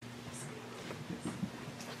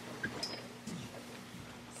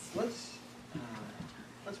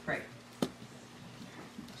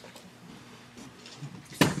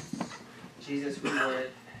Jesus, we want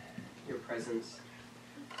your presence.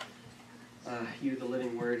 You, the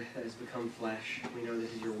living word that has become flesh. We know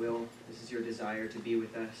this is your will. This is your desire to be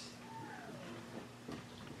with us.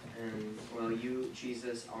 And while you,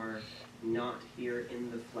 Jesus, are not here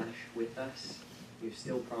in the flesh with us, you've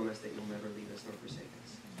still promised that you'll never leave us nor forsake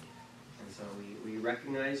us. And so we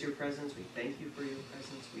recognize your presence. We thank you for your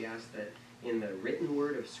presence. We ask that in the written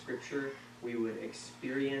word of Scripture, we would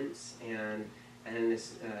experience and in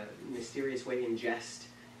this mysterious way ingest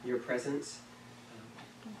your presence.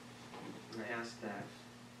 And I ask that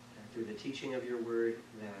through the teaching of your word,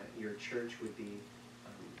 that your church would be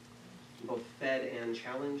both fed and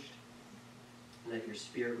challenged, and that your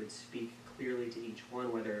Spirit would speak clearly to each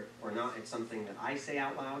one, whether or not it's something that I say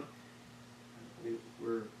out loud.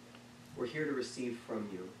 We're here to receive from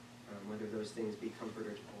you, whether those things be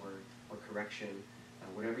comfort or correction.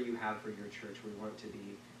 Whatever you have for your church, we want to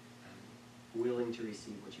be willing to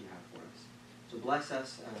receive what you have for us. So bless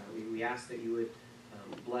us. We ask that you would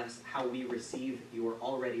bless how we receive your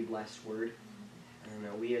already blessed word,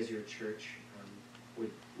 and we as your church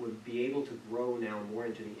would be able to grow now more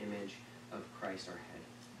into the image of Christ our head.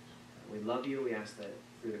 We love you. We ask that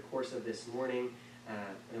through the course of this morning,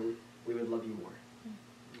 we would love you more.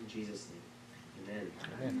 In Jesus' name, amen.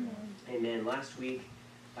 Amen. Amen. Last week,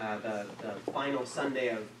 the final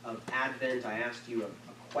Sunday of Advent, I asked you a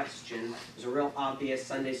question. It was a real obvious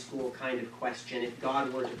Sunday school kind of question. If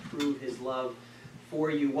God were to prove his love for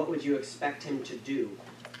you, what would you expect him to do?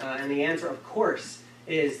 And the answer, of course,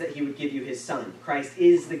 is that he would give you his Son. Christ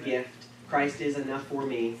is the gift. Christ is enough for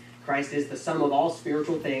me. Christ is the sum of all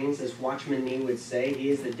spiritual things, as Watchman Nee would say. He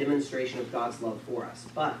is the demonstration of God's love for us.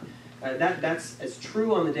 But that's as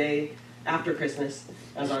true on the day after Christmas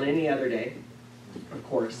as on any other day. Of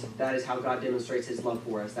course, that is how God demonstrates his love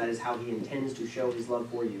for us. That is how he intends to show his love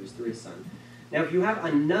for you, is through his Son. Now, if you have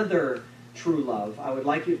another true love, I would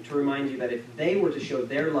like to remind you that if they were to show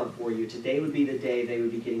their love for you, today would be the day they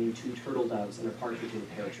would be getting you 2 turtle doves and a partridge in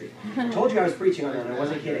a pear tree. I told you I was preaching on that, I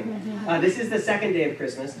wasn't kidding. This is the second day of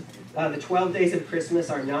Christmas. The 12 days of Christmas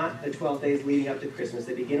are not the 12 days leading up to Christmas.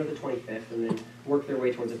 They begin with the 25th and then work their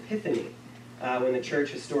way towards Epiphany, when the church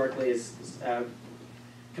historically is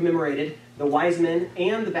commemorated the wise men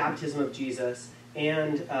and the baptism of Jesus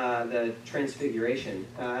and the transfiguration.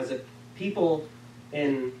 As a people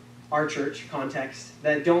in our church context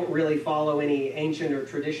that don't really follow any ancient or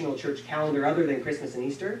traditional church calendar other than Christmas and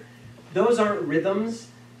Easter, those aren't rhythms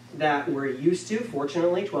that we're used to.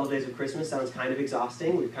 Fortunately, 12 days of Christmas sounds kind of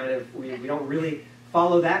exhausting. We don't really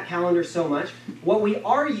follow that calendar so much. What we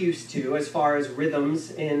are used to as far as rhythms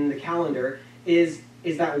in the calendar is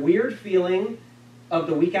that weird feeling of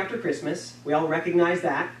the week after Christmas. We all recognize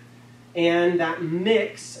that. And that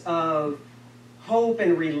mix of hope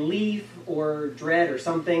and relief or dread or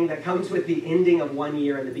something that comes with the ending of one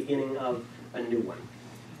year and the beginning of a new one.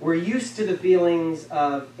 We're used to the feelings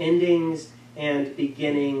of endings and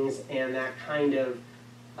beginnings and that kind of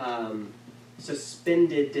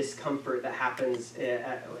suspended discomfort that happens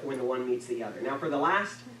when the one meets the other. Now, for the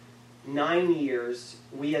last 9 years,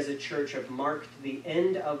 we as a church have marked the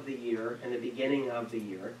end of the year and the beginning of the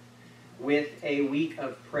year with a week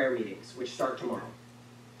of prayer meetings, which start tomorrow.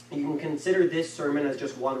 You can consider this sermon as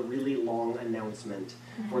just one really long announcement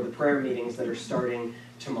for the prayer meetings that are starting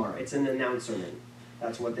tomorrow. It's an announcement.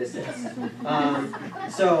 That's what this is.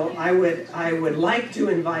 So I would like to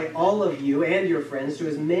invite all of you and your friends to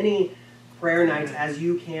as many prayer nights as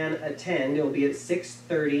you can attend. It will be at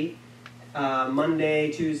 6:30,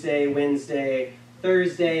 Monday, Tuesday, Wednesday,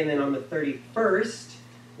 Thursday, and then on the 31st,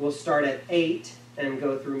 we'll start at 8 and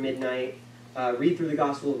go through midnight. Read through the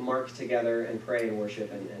Gospel of Mark together and pray and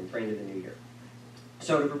worship and pray into the new year.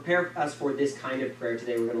 So to prepare us for this kind of prayer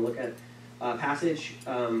today, we're going to look at a passage,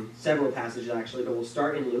 several passages actually, but we'll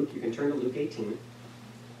start in Luke. You can turn to Luke 18.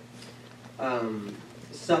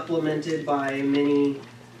 Supplemented by many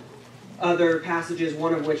other passages,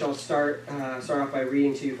 one of which I'll start off by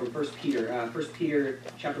reading to you from 1 Peter. 1 Peter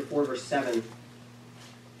chapter 4, verse 7. It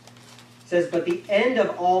says, "But the end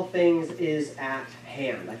of all things is at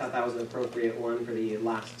hand." I thought that was an appropriate one for the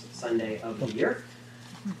last Sunday of the year.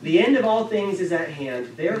 "The end of all things is at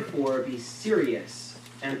hand. Therefore, be serious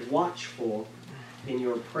and watchful in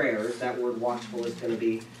your prayers." That word watchful is going to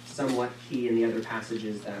be somewhat key in the other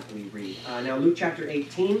passages that we read. Now, Luke chapter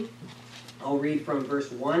 18, I'll read from verse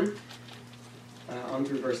 1 on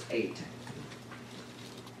through verse 8.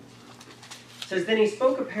 It says, "Then he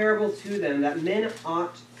spoke a parable to them that men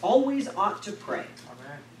always ought to pray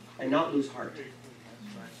and not lose heart,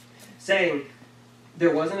 saying, there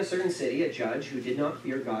was in a certain city a judge who did not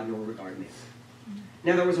fear God nor regard man.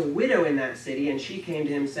 Now there was a widow in that city, and she came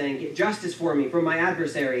to him saying, "Get justice for me from my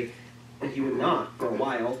adversary." And he would not for a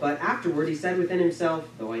while. But afterward he said within himself,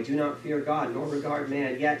 "Though I do not fear God, nor regard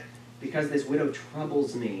man, yet because this widow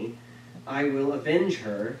troubles me, I will avenge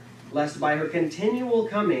her, lest by her continual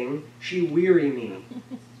coming she weary me."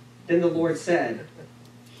 Then the Lord said,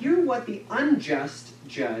 "Hear what the unjust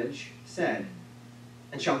judge said.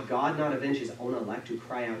 And shall God not avenge his own elect who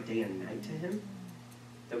cry out day and night to him,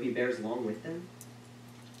 though he bears long with them?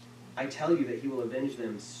 I tell you that he will avenge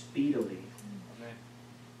them speedily. Amen.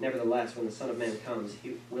 Nevertheless, when the Son of Man comes,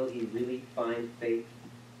 will he really find faith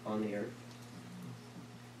on the earth?"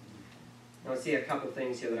 Now, I see a couple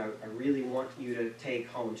things here that I really want you to take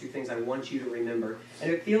home. Two things I want you to remember.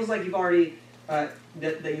 And it feels like you've already, that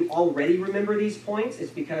you already remember these points.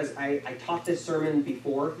 It's because I taught this sermon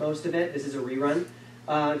before, most of it. This is a rerun.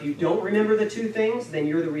 If you don't remember the two things, then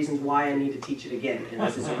you're the reasons why I need to teach it again,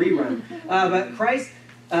 unless it's a rerun. But Christ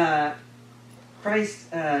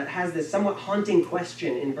has this somewhat haunting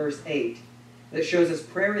question in verse 8 that shows us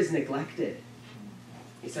prayer is neglected.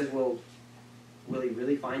 He says, well, will he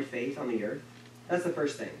really find faith on the earth? That's the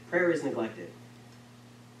first thing. Prayer is neglected.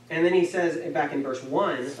 And then he says, back in verse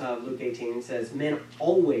 1 of Luke 18, he says, men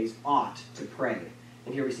always ought to pray.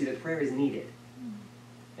 And here we see that prayer is needed.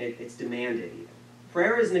 It's demanded even.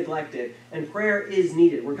 Prayer is neglected, and prayer is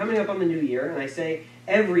needed. We're coming up on the new year, and I say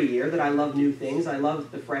every year that I love new things. I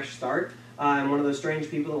love the fresh start. I'm one of those strange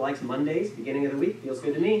people that likes Mondays, beginning of the week. Feels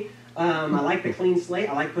good to me. I like the clean slate.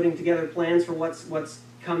 I like putting together plans for what's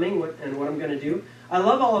coming and what I'm going to do. I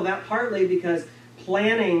love all of that partly because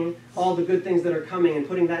planning all the good things that are coming and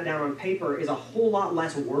putting that down on paper is a whole lot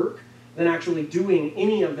less work than actually doing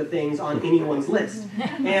any of the things on anyone's list.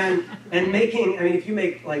 And making, I mean, if you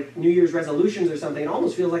make like New Year's resolutions or something, it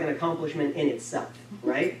almost feels like an accomplishment in itself,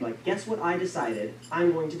 right? Like, guess what I decided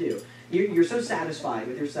I'm going to do? You're so satisfied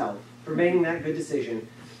with yourself for making that good decision.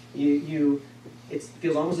 It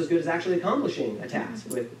feels almost as good as actually accomplishing a task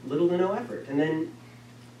with little to no effort. And then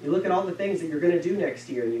you look at all the things that you're going to do next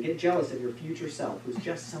year, and you get jealous of your future self, who's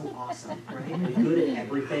just so awesome, right? And good at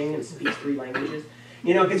everything and speaks 3 languages.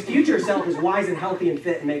 You know, because future self is wise and healthy and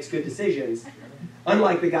fit and makes good decisions.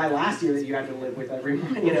 Unlike the guy last year that you had to live with every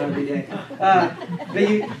day. But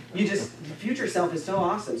you just, future self is so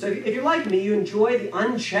awesome. So if you're like me, you enjoy the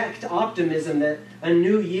unchecked optimism that a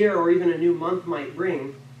new year or even a new month might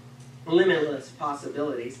bring. Limitless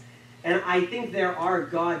possibilities. And I think there are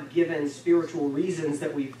God-given spiritual reasons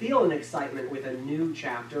that we feel an excitement with a new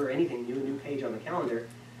chapter or anything new, a new page on the calendar,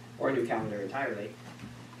 or a new calendar entirely.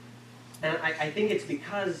 And I think it's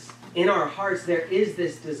because in our hearts there is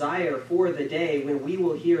this desire for the day when we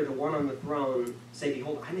will hear the one on the throne say,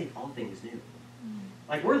 "Behold, I make all things new."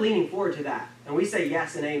 Like, we're leaning forward to that. And we say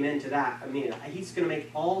yes and amen to that. I mean, he's going to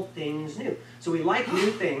make all things new. So we like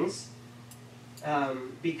new things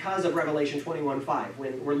because of Revelation 21:5.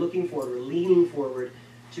 When we're looking forward, we're leaning forward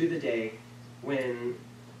to the day when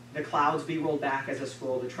the clouds be rolled back as a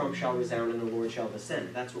scroll, the trump shall resound, and the Lord shall descend.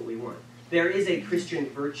 That's what we want. There is a Christian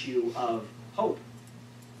virtue of hope,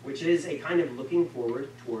 which is a kind of looking forward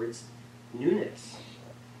towards newness.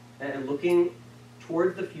 And looking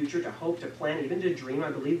toward the future, to hope, to plan, even to dream.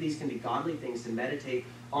 I believe these can be godly things to meditate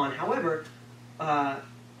on. However,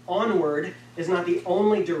 onward is not the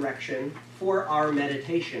only direction for our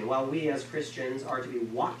meditation. While we as Christians are to be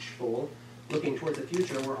watchful, looking towards the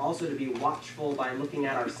future, we're also to be watchful by looking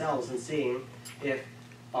at ourselves and seeing if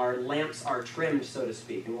our lamps are trimmed, so to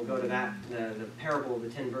speak. And we'll go to that, the parable of the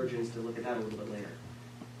 10 virgins, to look at that a little bit later.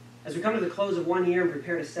 As we come to the close of one year and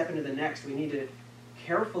prepare to step into the next, we need to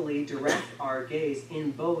carefully direct our gaze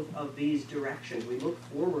in both of these directions. We look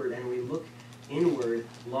forward and we look inward,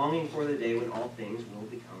 longing for the day when all things will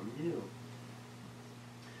become new.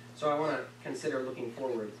 So I want to consider looking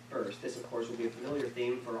forward first. This, of course, will be a familiar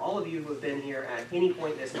theme for all of you who have been here at any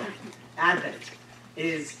point this month. Advent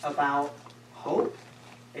is about hope.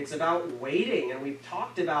 It's about waiting, and we've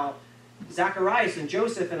talked about Zacharias and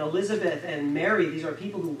Joseph and Elizabeth and Mary. These are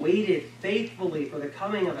people who waited faithfully for the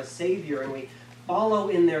coming of a Savior, and we follow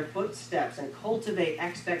in their footsteps and cultivate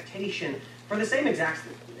expectation for the same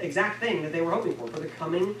exact thing that they were hoping for the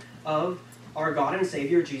coming of our God and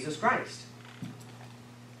Savior, Jesus Christ.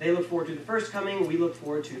 They look forward to the first coming, we look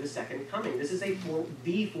forward to the second coming. This is the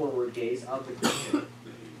forward gaze of the Christian.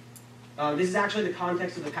 This is actually the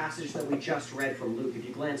context of the passage that we just read from Luke. If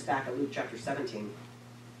you glance back at Luke chapter 17,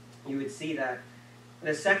 you would see that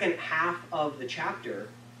the second half of the chapter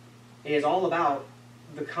is all about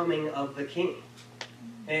the coming of the King.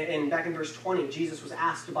 And back in verse 20, Jesus was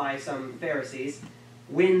asked by some Pharisees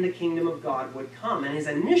when the kingdom of God would come. And his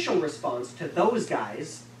initial response to those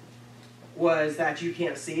guys was that you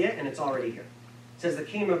can't see it and it's already here. It says the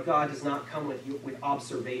kingdom of God does not come with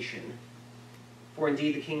observation, for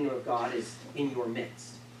indeed the kingdom of God is in your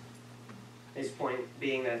midst. His point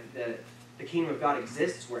being that the kingdom of God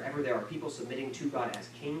exists wherever there are people submitting to God as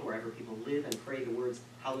king, wherever people live and pray the words,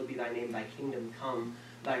 hallowed be thy name, thy kingdom come,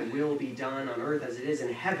 thy will be done on earth as it is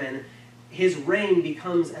in heaven. His reign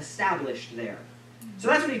becomes established there. So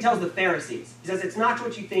that's what he tells the Pharisees. He says, it's not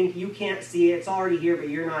what you think, you can't see it, it's already here, but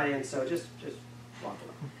you're not in, so just walk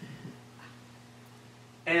away.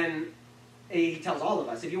 And he tells all of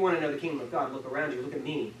us, if you want to know the kingdom of God, look around you, look at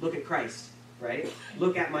me, look at Christ, right?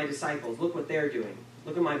 Look at my disciples, look what they're doing.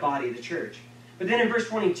 Look at my body, the church. But then in verse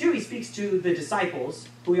 22, he speaks to the disciples,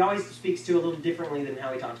 who he always speaks to a little differently than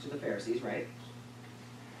how he talks to the Pharisees, right?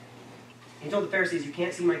 He told the Pharisees, you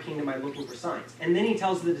can't see my kingdom by looking for signs. And then he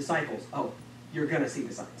tells the disciples, oh, you're going to see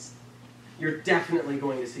the signs. You're definitely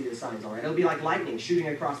going to see the signs, all right? It'll be like lightning shooting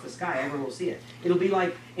across the sky. Everyone will see it. It'll be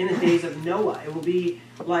like in the days of Noah. It will be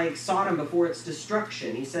like Sodom before its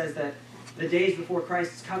destruction. He says that the days before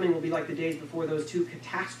Christ's coming will be like the days before those two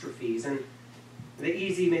catastrophes. And the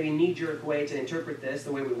easy, maybe knee-jerk way to interpret this,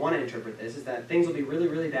 the way we want to interpret this, is that things will be really,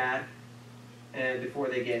 really bad and before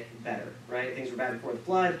they get better, right? Things were bad before the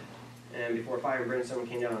flood, and before fire and brimstone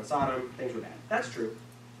came down on Sodom, things were bad. That's true.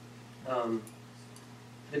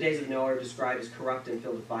 The days of Noah are described as corrupt and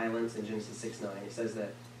filled with violence in Genesis 6:9. It says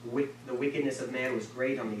that the wickedness of man was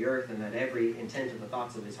great on the earth, and that every intent of the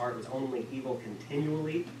thoughts of his heart was only evil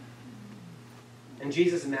continually. And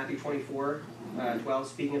Jesus in Matthew 24:12,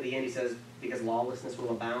 speaking of the end, he says, because lawlessness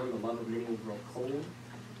will abound, the love of many will grow cold.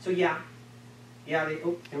 So can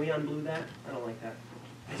we unblue that? I don't like that.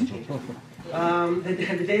 Let's change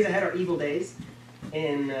it. The days ahead are evil days.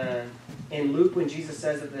 In Luke, when Jesus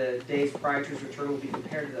says that the days prior to his return will be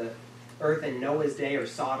compared to the earth in Noah's day or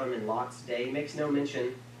Sodom and Lot's day, he makes no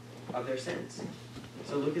mention of their sins.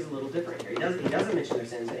 So Luke is a little different here. He doesn't mention their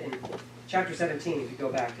sins. In chapter 17, if you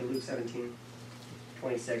go back to Luke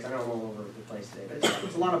 17:26, I know I'm all over the place today, but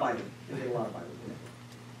it's a lot of Bible. There's a lot of Bible today.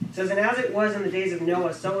 It says, and as it was in the days of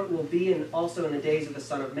Noah, so it will be also in the days of the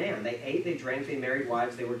Son of Man. They ate, they drank, they married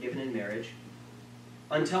wives, they were given in marriage,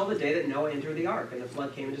 until the day that Noah entered the ark, and the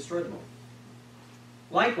flood came and destroyed them all.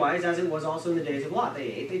 Likewise, as it was also in the days of Lot,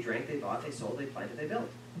 they ate, they drank, they bought, they sold, they planted, they built.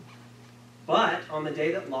 But on the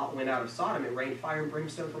day that Lot went out of Sodom, it rained fire and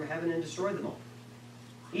brimstone from heaven and destroyed them all.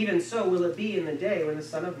 Even so will it be in the day when the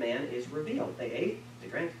Son of Man is revealed. They ate, they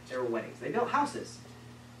drank, there were weddings. They built houses.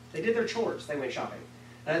 They did their chores. They went shopping.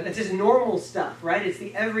 That's just normal stuff, right? It's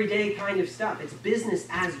the everyday kind of stuff. It's business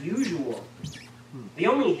as usual. The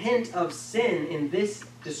only hint of sin in this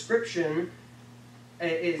description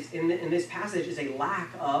is in this passage is a lack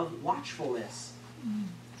of watchfulness.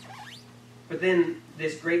 But then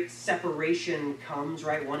this great separation comes,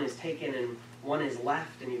 right? One is taken and one is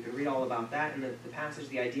left, and you can read all about that in the passage,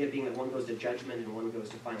 the idea being that one goes to judgment and one goes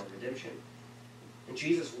to final redemption. And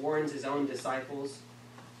Jesus warns his own disciples,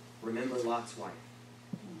 remember Lot's wife.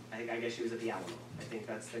 I guess she was at the Alamo. I think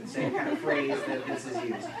that's the same kind of phrase that this is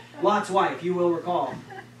used. Lot's wife, you will recall,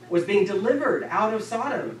 was being delivered out of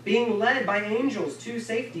Sodom, being led by angels to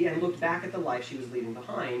safety, and looked back at the life she was leaving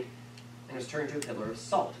behind and was turned to a pillar of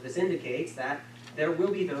salt. This indicates that there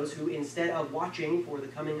will be those who, instead of watching for the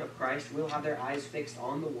coming of Christ, will have their eyes fixed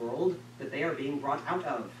on the world that they are being brought out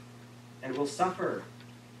of, and will suffer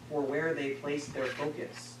for where they place their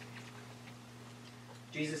focus.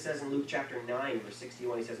 Jesus says in Luke chapter 9, verse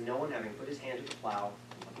 61, he says, no one having put his hand to the plow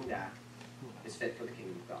and looking back is fit for the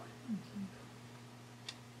kingdom of God.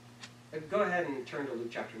 Go ahead and turn to Luke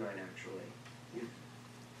chapter 9, actually.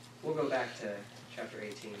 We'll go back to chapter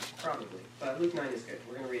 18, probably. But Luke 9 is good.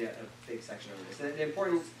 We're going to read a big section of this. The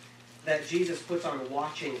importance that Jesus puts on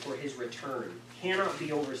watching for his return cannot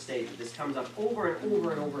be overstated. This comes up over and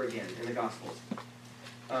over and over again in the Gospels.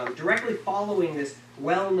 Directly following this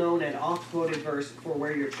well-known and oft-quoted verse, for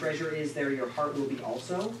where your treasure is, there your heart will be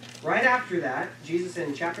also. Right after that, Jesus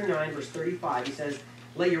in chapter 9, verse 35, he says,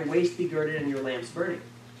 let your waist be girded and your lamps burning.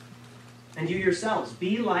 And you yourselves,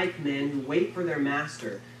 be like men who wait for their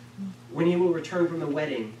master when he will return from the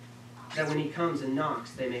wedding, that when he comes and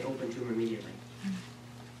knocks, they may open to him immediately.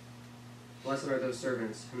 Blessed are those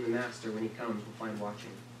servants whom the master, when he comes, will find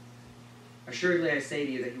watching. Assuredly, I say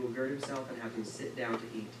to you that he will gird himself and have them sit down to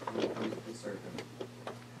eat when he comes and serve them.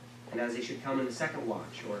 And as he should come in the second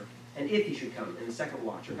watch, and if he should come in the second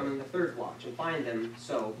watch, or come in the third watch, and find them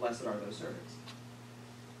so, blessed are those servants.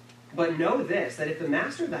 But know this, that if the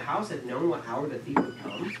master of the house had known what hour the thief would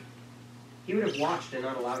come, he would have watched and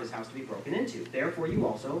not allowed his house to be broken into. Therefore you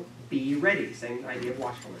also be ready. Same idea of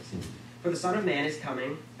watchfulness. For the Son of Man is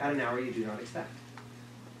coming at an hour you do not expect.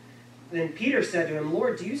 Then Peter said to him,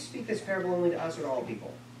 Lord, do you speak this parable only to us or to all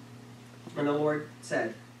people? And the Lord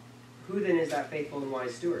said, who then is that faithful and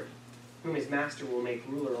wise steward, whom his master will make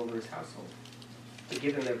ruler over his household, to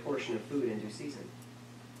give them their portion of food in due season?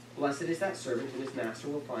 Blessed is that servant whom his master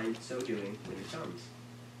will find so doing when he comes.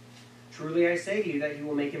 Truly I say to you that he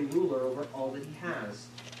will make him ruler over all that he has.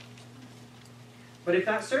 But if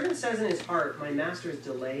that servant says in his heart, my master is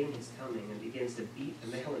delaying his coming, and begins to beat the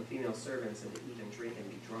male and female servants, and to eat and drink and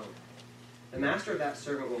be drunk, the master of that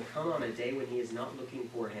servant will come on a day when he is not looking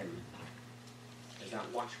for him. There's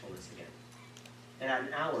that watchfulness again. And at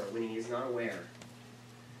an hour when he is not aware,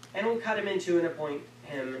 and will cut him in two and appoint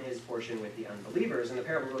him his portion with the unbelievers. And the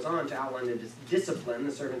parable goes on to outline the discipline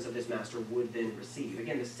the servants of this master would then receive.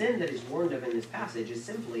 Again, the sin that is warned of in this passage is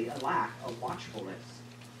simply a lack of watchfulness.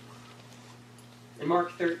 In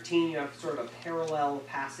Mark 13, you have sort of a parallel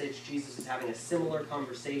passage. Jesus is having a similar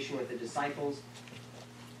conversation with the disciples.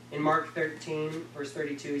 In Mark 13, verse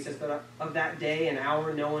 32, he says, but of that day and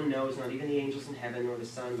hour no one knows, not even the angels in heaven, nor the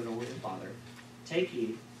Son, but only the Father. Take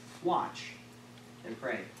heed, watch, and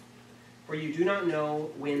pray. For you do not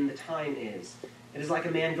know when the time is. It is like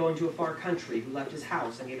a man going to a far country, who left his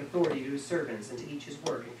house and gave authority to his servants and to each his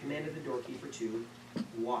work, and commanded the doorkeeper to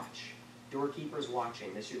watch. Doorkeepers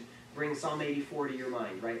watching. This should bring Psalm 84 to your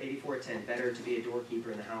mind, right? 84:10. Better to be a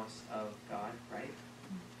doorkeeper in the house of God, right?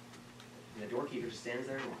 And the doorkeeper just stands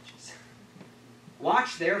there and watches.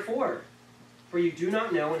 Watch, therefore, for you do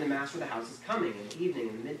not know when the master of the house is coming, in the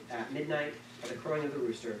evening, at midnight, at the crowing of the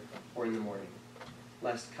rooster, or in the morning,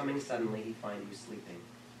 lest coming suddenly he find you sleeping.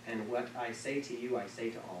 And what I say to you, I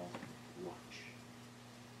say to all, watch.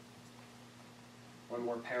 One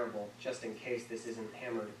more parable, just in case this isn't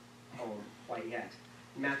hammered home quite yet.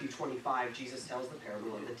 In Matthew 25, Jesus tells the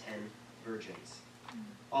parable of the 10 virgins.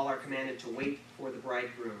 All are commanded to wait for the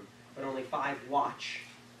bridegroom, but only 5 watch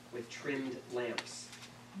with trimmed lamps.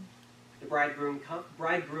 The bridegroom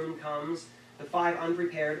comes. The 5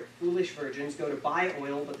 unprepared, foolish virgins go to buy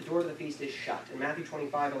oil, but the door to the feast is shut. And Matthew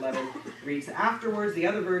 25:11 reads, afterwards the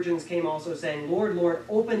other virgins came also, saying, Lord, Lord,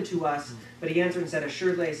 open to us. But he answered and said,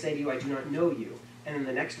 assuredly I say to you, I do not know you. And then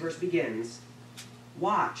the next verse begins,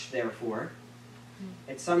 watch, therefore.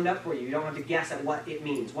 It's summed up for you. You don't have to guess at what it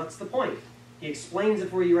means. What's the point? He explains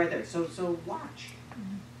it for you right there. So watch.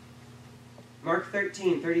 Mark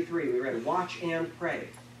 13:33, we read, watch and pray.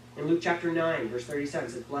 In Luke chapter 9, verse 37,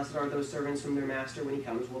 it says, blessed are those servants whom their master, when he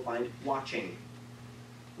comes, will find watching.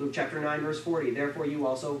 Luke chapter 9, verse 40, therefore you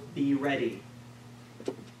also be ready.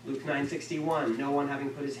 Luke 9:61, no one having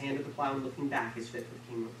put his hand to the plow and looking back is fit for the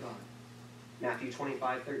kingdom of God. Matthew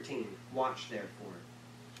 25:13, watch therefore.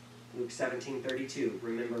 Luke 17:32,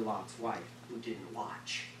 remember Lot's wife, who didn't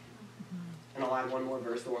watch. And I'll add one more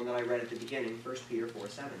verse, the one that I read at the beginning, 1 Peter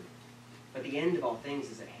 4:7. But the end of all things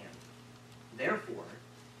is at hand. Therefore,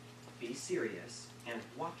 be serious and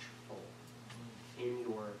watchful in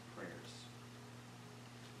your prayers.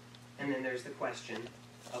 And then there's the question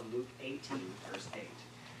of Luke 18, verse 8,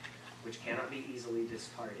 which cannot be easily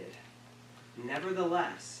discarded.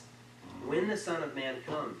 Nevertheless, when the Son of Man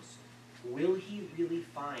comes, will he really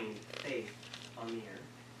find faith on the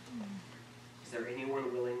earth? Is there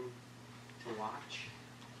anyone willing to watch?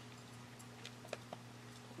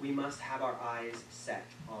 We must have our eyes set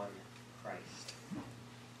on Christ.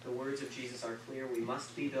 The words of Jesus are clear. We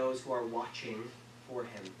must be those who are watching for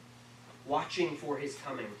him, watching for his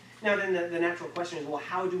coming. Now then the natural question is, well,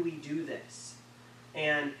 how do we do this?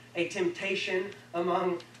 And a temptation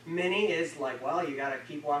among many is like, well, you got to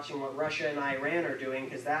keep watching what Russia and Iran are doing,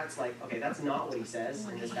 because that's like, okay, that's not what he says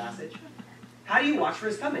in this passage. How do you watch for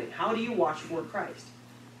his coming? How do you watch for Christ?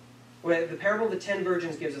 Well, the parable of the 10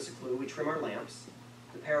 virgins gives us a clue. We trim our lamps.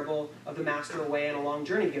 The parable of the master away on a long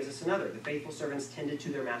journey gives us another. The faithful servants tended to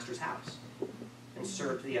their master's house and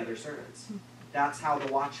served the other servants. That's how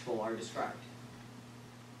the watchful are described.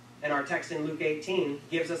 And our text in Luke 18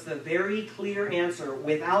 gives us the very clear answer,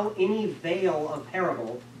 without any veil of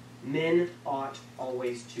parable: men ought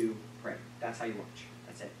always to pray. That's how you watch.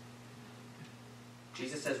 That's it.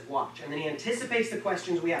 Jesus says watch. And then he anticipates the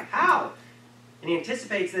questions we have. How? And he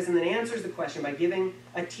anticipates this and then answers the question by giving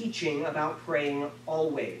a teaching about praying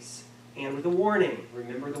always. And with a warning.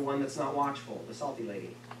 Remember the one that's not watchful, the salty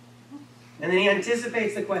lady. And then he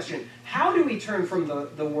anticipates the question, how do we turn from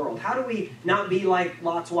the world? How do we not be like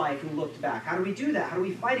Lot's wife who looked back? How do we do that? How do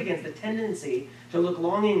we fight against the tendency to look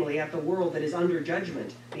longingly at the world that is under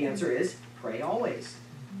judgment? The answer is pray always.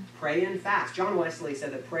 Pray and fast. John Wesley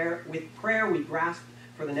said that with prayer we grasp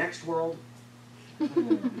for the next world.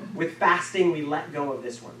 With fasting, we let go of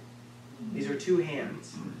this one. These are 2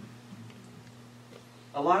 hands.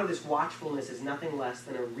 A lot of this watchfulness is nothing less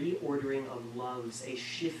than a reordering of loves, a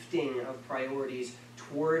shifting of priorities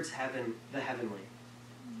towards heaven, the heavenly.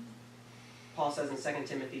 Paul says in 2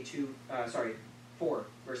 Timothy 4,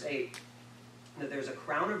 verse 8, that there's a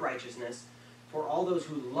crown of righteousness for all those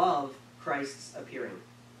who love Christ's appearing.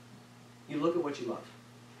 You look at what you love.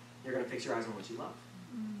 You're going to fix your eyes on what you love.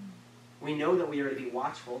 We know that we are to be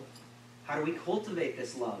watchful. How do we cultivate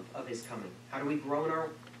this love of his coming? How do we grow in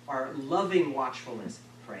our loving watchfulness?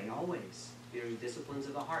 Pray always. These are disciplines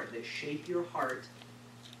of the heart that shape your heart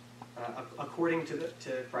according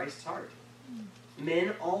to Christ's heart.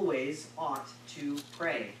 Men always ought to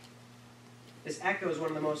pray. This echoes one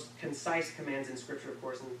of the most concise commands in Scripture, of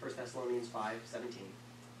course, in 1 Thessalonians 5:17.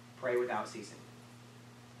 Pray without ceasing.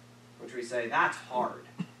 Which we say, that's hard.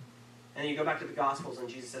 And then you go back to the Gospels and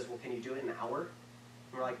Jesus says, well, can you do it in an hour?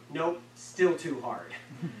 And we're like, nope, still too hard.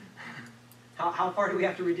 How far do we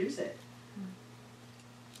have to reduce it?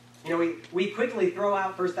 You know, we quickly throw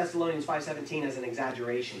out 1 Thessalonians 5:17 as an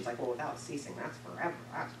exaggeration. It's like, well, without ceasing, that's forever.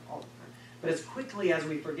 That's all the time. But as quickly as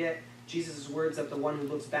we forget Jesus' words that the one who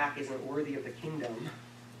looks back isn't worthy of the kingdom,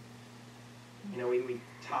 you know, we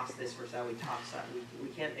toss this verse out, we toss that. We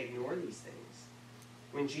can't ignore these things.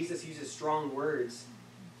 When Jesus uses strong words,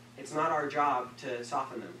 it's not our job to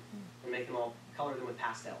soften them and make them all, color them with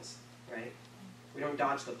pastels, right? We don't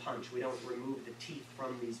dodge the punch. We don't remove the teeth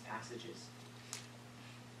from these passages.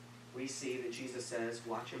 We see that Jesus says,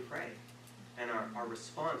 watch and pray. And our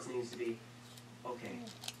response needs to be, okay,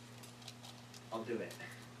 I'll do it.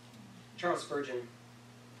 Charles Spurgeon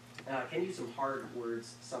can use some hard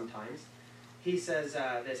words sometimes. He says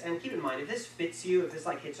this, and keep in mind, if this fits you, if this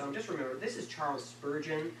hits home, just remember, this is Charles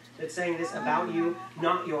Spurgeon that's saying this about you,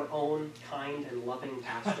 not your own kind and loving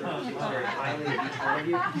pastor who thinks very highly of each one of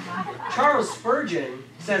you. Charles Spurgeon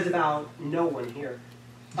says about no one here,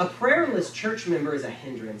 a prayerless church member is a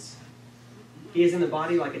hindrance. He is in the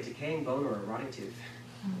body like a decaying bone or a rotting tooth.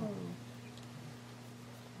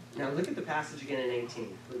 Now look at the passage again in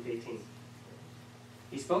 18, Luke 18.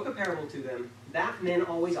 He spoke a parable to them, that men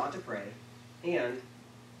always ought to pray, and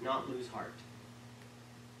not lose heart.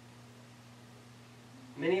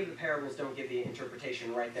 Many of the parables don't give the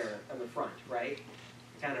interpretation right there on the front, right?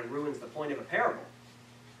 It kind of ruins the point of a parable.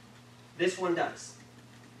 This one does.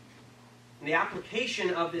 And the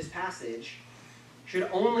application of this passage should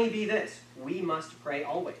only be this: we must pray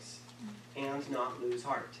always and not lose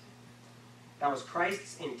heart. That was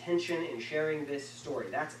Christ's intention in sharing this story.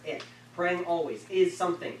 That's it. Praying always is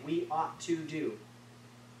something we ought to do.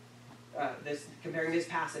 Comparing this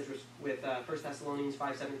passage with 1 Thessalonians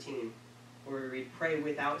 5:17, where we read, pray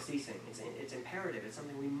without ceasing. It's imperative. It's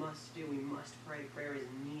something we must do. We must pray. Prayer is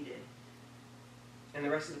needed. And the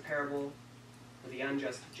rest of the parable with the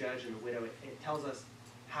unjust judge and the widow, it tells us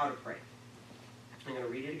how to pray. I'm going to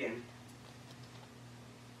read it again,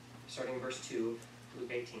 starting in verse 2 of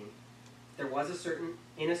Luke 18. There was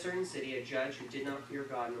in a certain city a judge who did not fear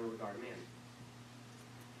God nor regard man.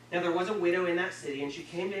 Now there was a widow in that city, and she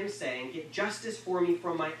came to him saying, get justice for me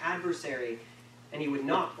from my adversary. And he would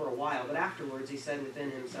not for a while, but afterwards he said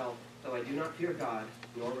within himself, though I do not fear God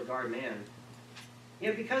nor regard man,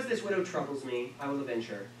 yet because this widow troubles me, I will avenge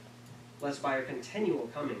her, lest by her continual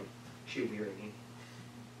coming she weary me.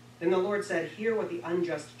 Then the Lord said, hear what the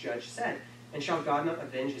unjust judge said, and shall God not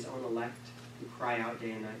avenge his own elect, who cry out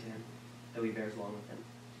day and night to him, though he bears long with them?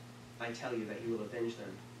 I tell you that he will avenge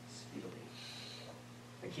them speedily.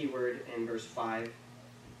 The key word in verse 5,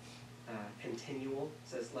 continual,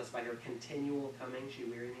 says, lest by her continual coming she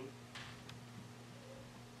weary me.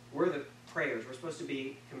 We're the prayers. We're supposed to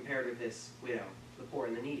be compared with this widow, the poor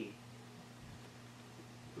and the needy,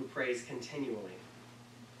 who prays continually.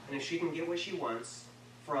 And if she can get what she wants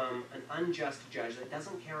from an unjust judge that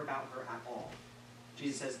doesn't care about her at all,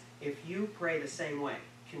 Jesus says, if you pray the same way,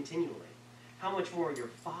 continually, how much more your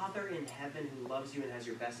Father in heaven who loves you and has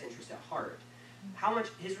your best interest at heart, how much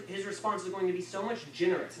his response is going to be so much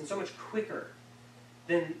generous and so much quicker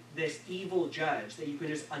than this evil judge that you could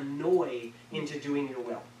just annoy into doing your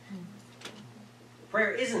will.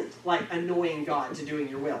 Prayer isn't like annoying God to doing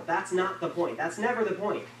your will. That's not the point. That's never the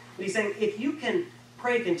point. But he's saying if you can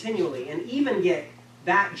pray continually and even get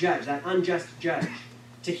that judge, that unjust judge,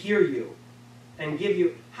 to hear you and give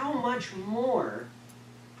you, how much more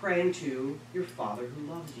praying to your Father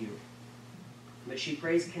who loves you? But she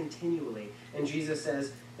prays continually. And Jesus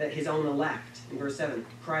says that his own elect, in verse 7,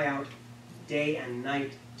 cry out day and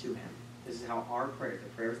night to him. This is how our prayers, the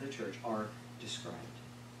prayers of the church, are described.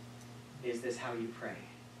 Is this how you pray?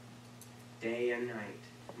 Day and night,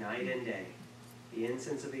 night and day. The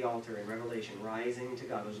incense of the altar in Revelation rising to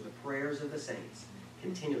God. Those are the prayers of the saints.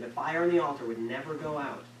 continually. The fire on the altar would never go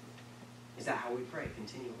out. Is that how we pray?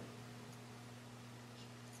 Continually.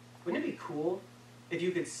 Wouldn't it be cool if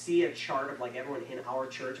you could see a chart of like everyone in our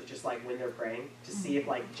church of just like when they're praying, to see if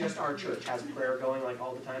like just our church has prayer going like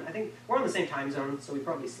all the time? I think we're on the same time zone, so we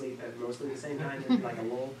probably sleep at mostly the same time. There'd be like a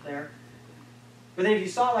lull there. But then if you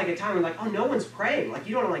saw like a time where like, oh, no one's praying, like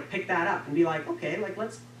you don't want to like pick that up and be like, okay, like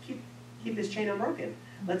let's keep this chain unbroken.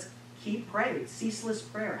 Let's keep praying. Ceaseless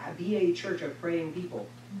prayer. Be a church of praying people.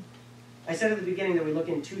 I said at the beginning that we look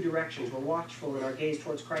in two directions. We're watchful in our gaze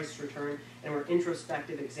towards Christ's return, and we're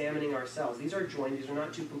introspective, examining ourselves. These are joined. These are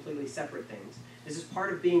not two completely separate things. This is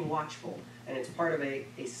part of being watchful, and it's part of a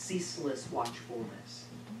ceaseless watchfulness.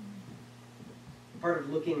 Part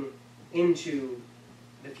of looking into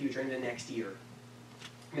the future, into next year.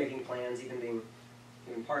 Making plans, even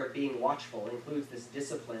part of being watchful includes this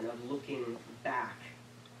discipline of looking back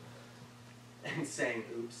and saying,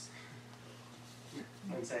 oops,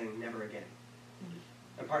 and saying never again.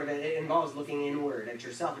 And part of it involves looking inward at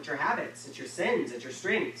yourself, at your habits, at your sins, at your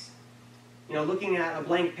strengths. You know, looking at a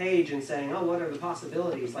blank page and saying, oh, what are the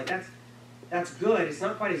possibilities? Like that's good. It's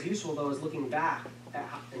not quite as useful, though, as looking back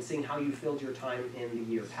and seeing how you filled your time in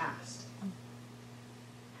the year past.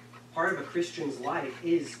 Part of a Christian's life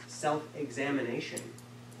is self-examination.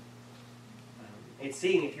 It's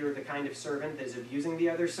seeing if you're the kind of servant that is abusing the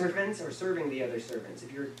other servants or serving the other servants.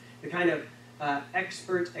 If you're the kind of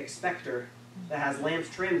expert expector that has lamps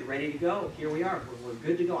trimmed, ready to go. Here we are. We're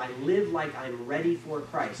good to go. I live like I'm ready for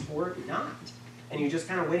Christ, or not. And you're just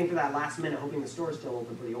kind of waiting for that last minute, hoping the store's still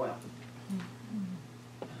open for the oil.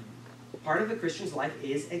 Part of the Christian's life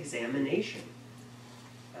is examination.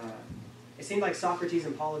 It seemed like Socrates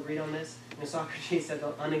and Paul agreed on this. You know, Socrates said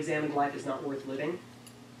the unexamined life is not worth living.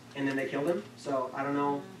 And then they killed him. So I don't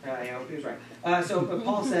know. I hope he was right. So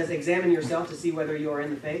Paul says, examine yourself to see whether you are in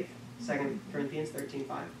the faith. 2 Corinthians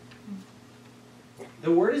 13:5. The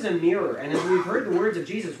word is a mirror. And as we've heard the words of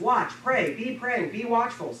Jesus, watch, pray, be praying, be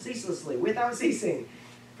watchful, ceaselessly, without ceasing.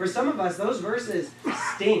 For some of us, those verses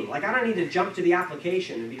sting. Like, I don't need to jump to the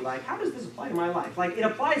application and be like, how does this apply to my life? Like, it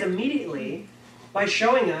applies immediately by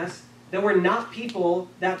showing us that we're not people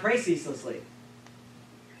that pray ceaselessly.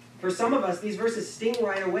 For some of us, these verses sting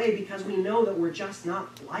right away because we know that we're just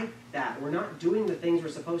not like that. We're not doing the things we're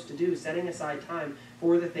supposed to do, setting aside time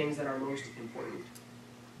for the things that are most important.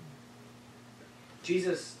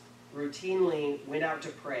 Jesus routinely went out to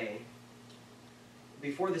pray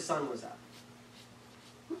before the sun was up.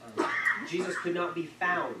 Jesus could not be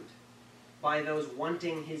found by those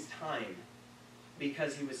wanting his time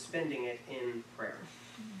because he was spending it in prayer.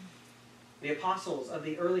 The apostles of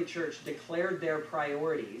the early church declared their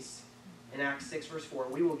priorities in Acts 6, verse 4.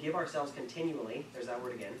 We will give ourselves continually, there's that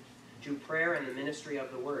word again, to prayer and the ministry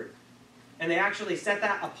of the word. And they actually set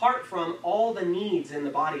that apart from all the needs in the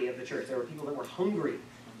body of the church. There were people that were hungry.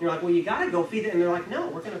 You're like, well, you got to go feed them. And they're like, no,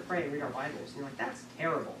 we're going to pray and read our Bibles. And you're like, that's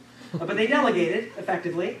terrible. But they delegated,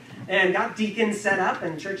 effectively, and got deacons set up,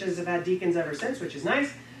 and churches have had deacons ever since, which is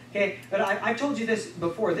nice. Okay, but I've told you this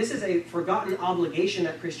before. This is a forgotten obligation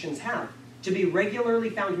that Christians have. To be regularly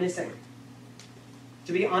found missing.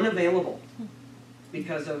 To be unavailable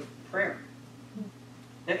because of prayer.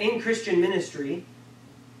 Now, in Christian ministry,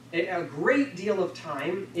 a great deal of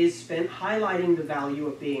time is spent highlighting the value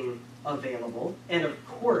of being available. And of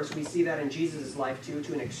course, we see that in Jesus' life too,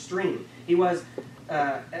 to an extreme. He was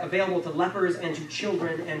available to lepers and to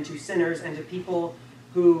children and to sinners and to people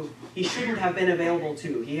who he shouldn't have been available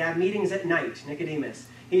to. He had meetings at night, Nicodemus.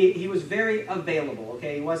 He was very available,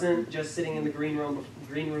 okay? He wasn't just sitting in the green room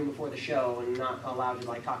before the show and not allowed to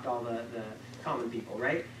like talk to all the common people,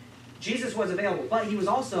 right? Jesus was available, but he was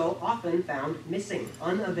also often found missing,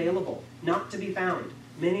 unavailable, not to be found,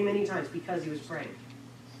 many, many times because he was praying.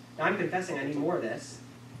 Now I'm confessing I need more of this,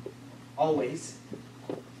 always.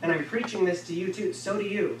 And I'm preaching this to you too, so do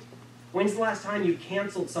you. When's the last time you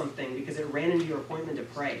canceled something because it ran into your appointment to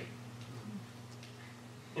pray?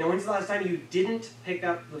 You know, when's the last time you didn't pick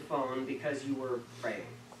up the phone because you were praying?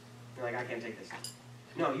 You're like, I can't take this.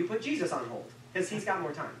 No, you put Jesus on hold because he's got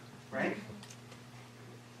more time, right?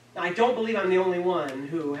 Now, I don't believe I'm the only one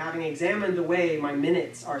who, having examined the way my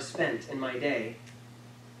minutes are spent in my day,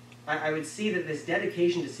 I would see that this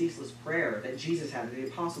dedication to ceaseless prayer that Jesus had, that the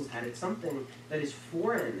apostles had, it's something that is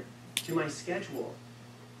foreign to my schedule.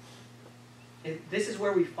 This is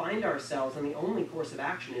where we find ourselves, and the only course of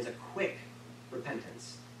action is a quick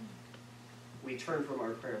repentance. We turn from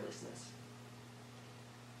our prayerlessness.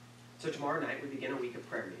 So tomorrow night we begin a week of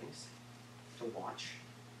prayer meetings to watch,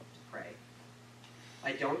 to pray.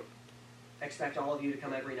 I don't expect all of you to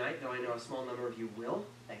come every night, though I know a small number of you will.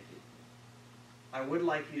 Thank you. I would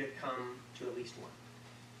like you to come to at least one.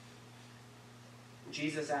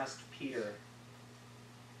 Jesus asked Peter,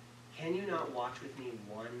 "Can you not watch with me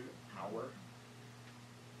 1 hour?"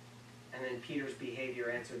 And then Peter's behavior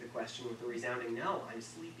answered the question with a resounding, "No, I'm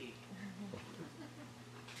sleepy."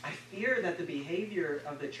 I fear that the behavior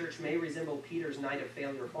of the church may resemble Peter's night of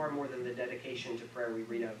failure far more than the dedication to prayer we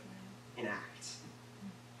read of in Acts.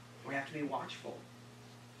 We have to be watchful.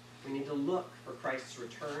 We need to look for Christ's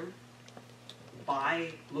return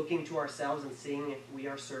by looking to ourselves and seeing if we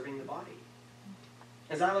are serving the body.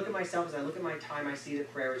 As I look at myself, as I look at my time, I see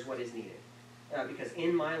that prayer is what is needed. Because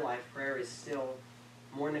in my life, prayer is still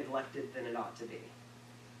more neglected than it ought to be.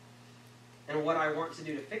 And what I want to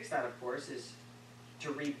do to fix that, of course, is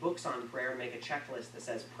to read books on prayer and make a checklist that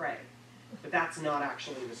says pray. But that's not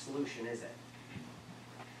actually the solution, is it?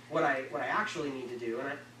 What I actually need to do,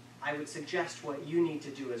 and I would suggest what you need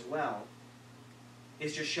to do as well,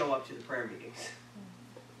 is just show up to the prayer meetings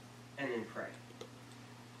and then pray.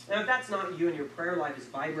 Now, if that's not you and your prayer life is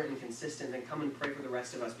vibrant and consistent, then come and pray for the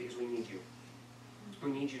rest of us because we need you. We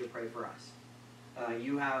need you to pray for us.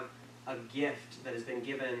 You have a gift that has been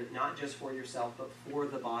given not just for yourself, but for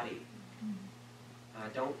the body.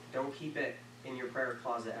 Don't keep it in your prayer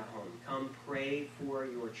closet at home. Come pray for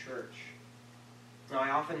your church. Now, I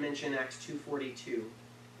often mention Acts 2:42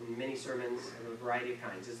 in many sermons of a variety of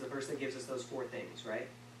kinds. It's the verse that gives us those 4 things, right?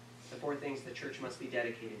 The 4 things the church must be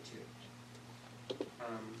dedicated to.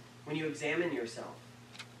 When you examine yourself,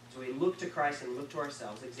 so we look to Christ and look to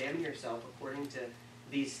ourselves, examine yourself according to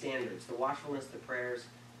these standards, the watchfulness, the prayers,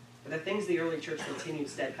 but the things the early church continued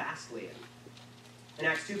steadfastly in. In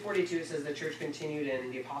Acts 2:42, it says the church continued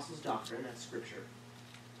in the apostles' doctrine, that's scripture.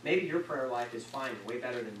 Maybe your prayer life is fine, way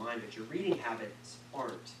better than mine, but your reading habits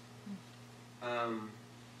aren't.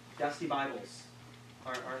 Dusty Bibles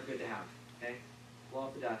aren't good to have, okay? Blow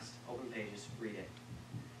off the dust, open the pages, read it.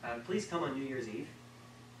 Please come on New Year's Eve.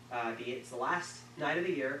 It's the last night of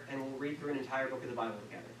the year, and we'll read through an entire book of the Bible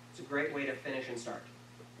together. It's a great way to finish and start.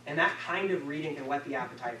 And that kind of reading can whet the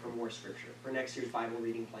appetite for more scripture, for next year's Bible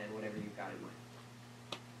reading plan, whatever you've got in mind.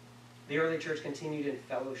 The early church continued in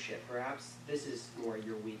fellowship. Perhaps this is more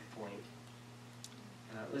your weak point.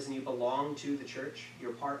 Listen, you belong to the church.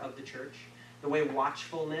 You're part of the church. The way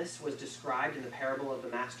watchfulness was described in the parable of the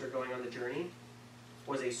master going on the journey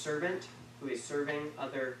was a servant who is serving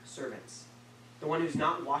other servants. The one who's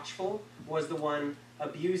not watchful was the one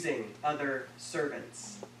abusing other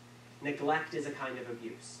servants. Neglect is a kind of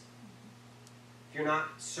abuse. If you're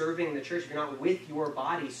not serving the church, if you're not with your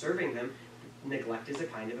body serving them, neglect is a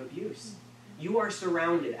kind of abuse. You are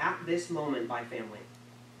surrounded at this moment by family.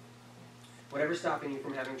 Whatever's stopping you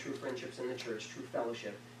from having true friendships in the church, true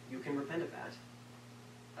fellowship, you can repent of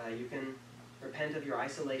that. You can repent of your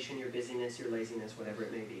isolation, your busyness, your laziness, whatever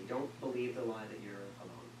it may be. Don't believe the lie that you're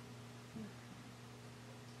alone.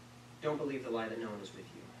 Don't believe the lie that no one is with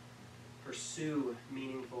you. Pursue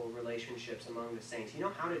meaningful relationships among the saints. You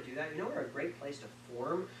know how to do that? You know where a great place to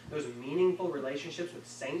form those meaningful relationships with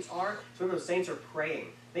saints are? So when those saints are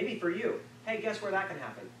praying. Maybe for you. Hey, guess where that can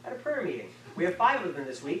happen? At a prayer meeting. We have 5 of them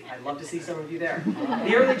this week. I'd love to see some of you there.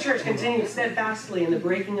 The early church continued steadfastly in the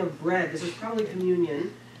breaking of bread. This is probably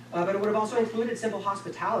communion, but it would have also included simple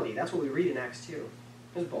hospitality. That's what we read in Acts 2.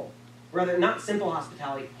 There's both. Rather, not simple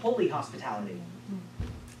hospitality, holy hospitality.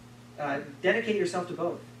 Dedicate yourself to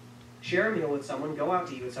both. Share a meal with someone, go out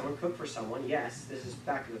to eat with someone, cook for someone. Yes, this is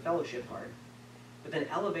back to the fellowship part. But then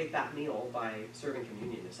elevate that meal by serving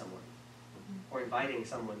communion to someone or inviting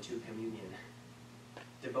someone to communion.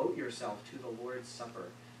 Devote yourself to the Lord's Supper.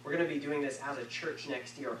 We're going to be doing this as a church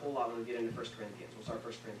next year a whole lot when we get into 1 Corinthians. We'll start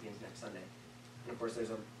 1 Corinthians next Sunday. And of course, there's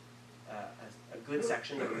a good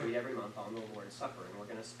section that we read every month on the Lord's Supper. And we're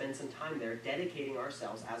going to spend some time there dedicating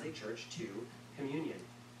ourselves as a church to communion.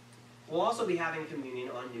 We'll also be having communion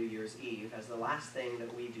on New Year's Eve as the last thing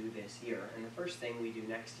that we do this year and the first thing we do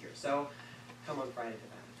next year. So come on Friday to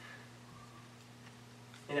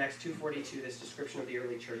that. In Acts 2:42, this description of the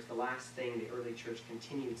early church, the last thing the early church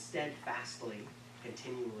continued steadfastly,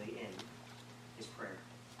 continually in, is prayer.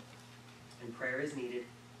 And prayer is needed.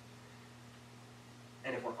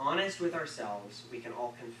 And if we're honest with ourselves, we can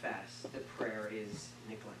all confess that prayer is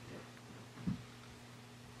neglected.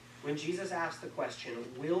 When Jesus asked the question,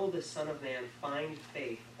 will the Son of Man find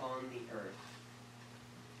faith on the earth?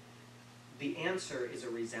 The answer is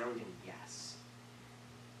a resounding yes.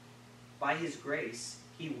 By his grace,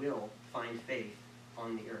 he will find faith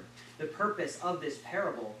on the earth. The purpose of this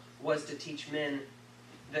parable was to teach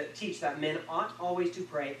that men ought always to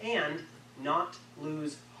pray and not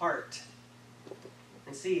lose heart.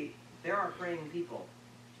 And see, there are praying people.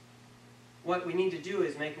 What we need to do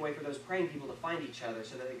is make a way for those praying people to find each other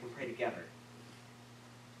so that they can pray together.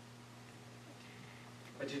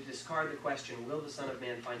 but to discard the question, will the Son of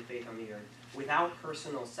Man find faith on the earth, without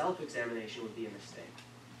personal self-examination would be a mistake.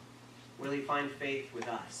 Will he find faith with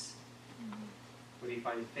us? Will he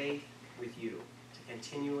find faith with you to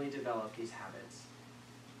continually develop these habits?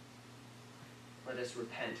 Let us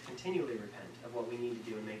repent, continually repent of what we need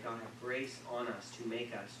to do, and may God have grace on us to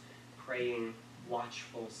make us praying,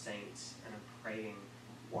 watchful saints and a praying,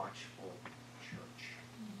 watchful church.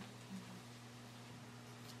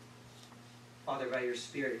 Father, by your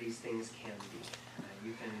Spirit, these things can be.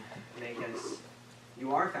 You can make us,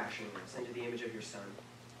 you are fashioning us into the image of your Son.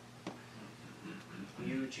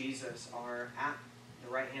 You, Jesus, are at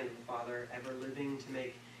the right hand of the Father, ever living to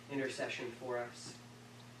make intercession for us.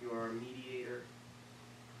 You are our mediator.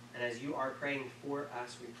 And as you are praying for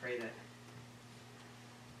us, we pray that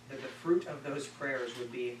the fruit of those prayers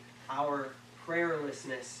would be our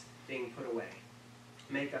prayerlessness being put away.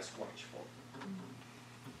 Make us watchful.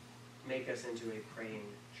 Make us into a praying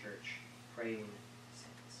church, praying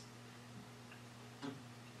saints.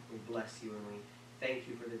 We bless you and we thank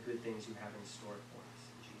you for the good things you have in store for us.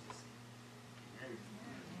 In Jesus' name.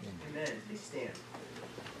 Amen. Amen. Please stand.